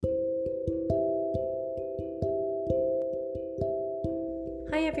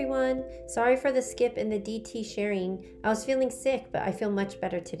Hi everyone! Sorry for the skip in the DT sharing. I was feeling sick, but I feel much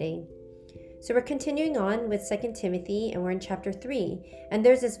better today. So we're continuing on with 2 Timothy, and we're in chapter 3, and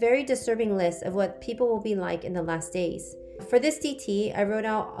there's this very disturbing list of what people will be like in the last days. For this DT, I wrote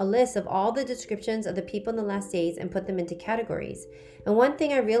out a list of all the descriptions of the people in the last days and put them into categories. And one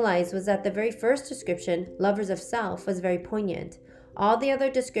thing I realized was that the very first description, lovers of self, was very poignant. All the other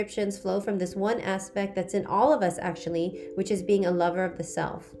descriptions flow from this one aspect that's in all of us actually, which is being a lover of the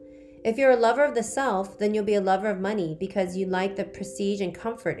self. If you're a lover of the self, then you'll be a lover of money because you like the prestige and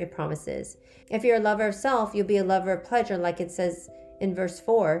comfort it promises. If you're a lover of self, you'll be a lover of pleasure like it says in verse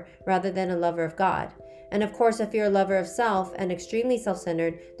 4, rather than a lover of God. And of course, if you're a lover of self and extremely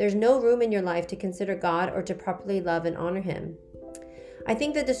self-centered, there's no room in your life to consider God or to properly love and honor Him. I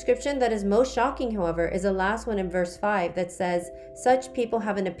think the description that is most shocking, however, is the last one in verse 5 that says, "Such people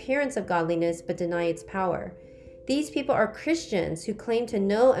have an appearance of godliness but deny its power." These people are Christians who claim to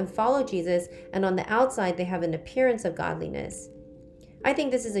know and follow Jesus, and on the outside they have an appearance of godliness. I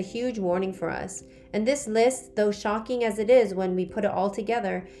think this is a huge warning for us. And this list, though shocking as it is when we put it all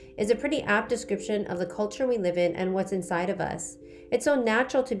together, is a pretty apt description of the culture we live in and what's inside of us. It's so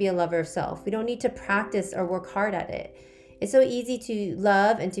natural to be a lover of self. We don't need to practice or work hard at it. It's so easy to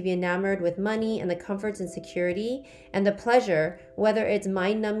love and to be enamored with money and the comforts and security and the pleasure, whether it's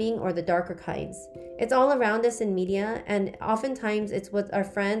mind-numbing or the darker kinds. It's all around us in media, and oftentimes it's what our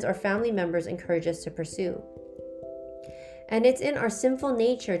friends or family members encourage us to pursue. And it's in our sinful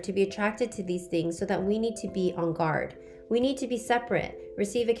nature to be attracted to these things, so that we need to be on guard. We need to be separate,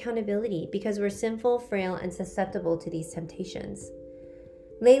 receive accountability, because we're sinful, frail, and susceptible to these temptations.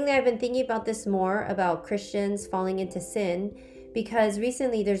 Lately, I've been thinking about this more, about Christians falling into sin, because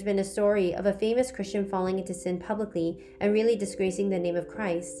recently there's been a story of a famous Christian falling into sin publicly and really disgracing the name of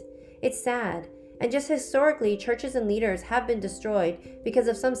Christ. It's sad. And just historically, churches and leaders have been destroyed because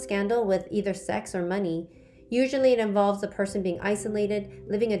of some scandal with either sex or money. Usually it involves the person being isolated,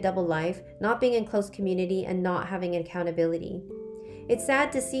 living a double life, not being in close community, and not having accountability. It's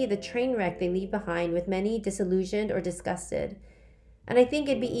sad to see the train wreck they leave behind, with many disillusioned or disgusted. And I think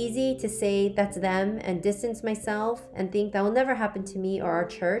it'd be easy to say that's them and distance myself and think that will never happen to me or our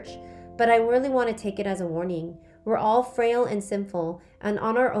church, but I really want to take it as a warning. We're all frail and sinful, and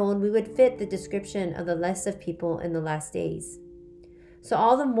on our own we would fit the description of the list of people in the last days. So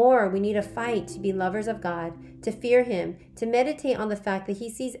all the more we need to fight to be lovers of God, to fear Him, to meditate on the fact that He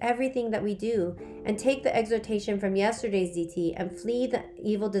sees everything that we do, and take the exhortation from yesterday's DT and flee the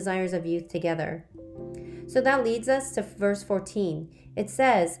evil desires of youth together. So that leads us to verse 14. It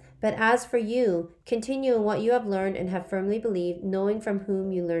says, "But as for you, continue in what you have learned and have firmly believed, knowing from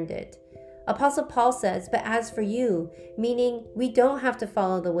whom you learned it." Apostle Paul says, "But as for you," meaning we don't have to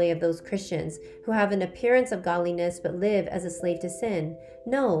follow the way of those Christians who have an appearance of godliness but live as a slave to sin.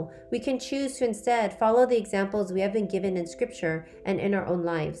 No, we can choose to instead follow the examples we have been given in Scripture and in our own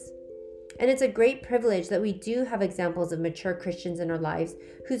lives. And it's a great privilege that we do have examples of mature Christians in our lives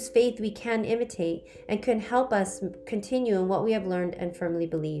whose faith we can imitate and can help us continue in what we have learned and firmly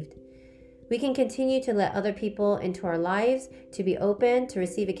believed. We can continue to let other people into our lives, to be open, to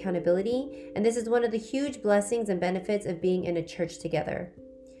receive accountability, and this is one of the huge blessings and benefits of being in a church together.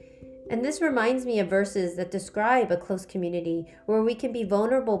 And this reminds me of verses that describe a close community where we can be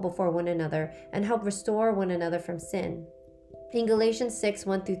vulnerable before one another and help restore one another from sin. In Galatians 6,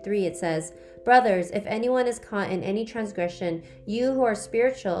 1-3, it says, "Brothers, if anyone is caught in any transgression, you who are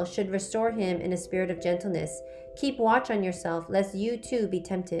spiritual should restore him in a spirit of gentleness. Keep watch on yourself, lest you too be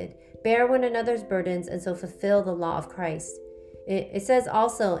tempted. Bear one another's burdens, and so fulfill the law of Christ." It says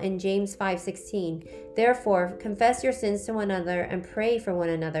also in James 5:16, "Therefore, confess your sins to one another and pray for one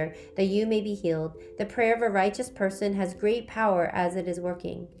another, that you may be healed. The prayer of a righteous person has great power as it is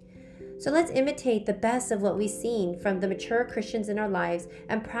working." So let's imitate the best of what we've seen from the mature Christians in our lives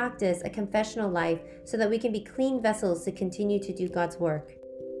and practice a confessional life so that we can be clean vessels to continue to do God's work.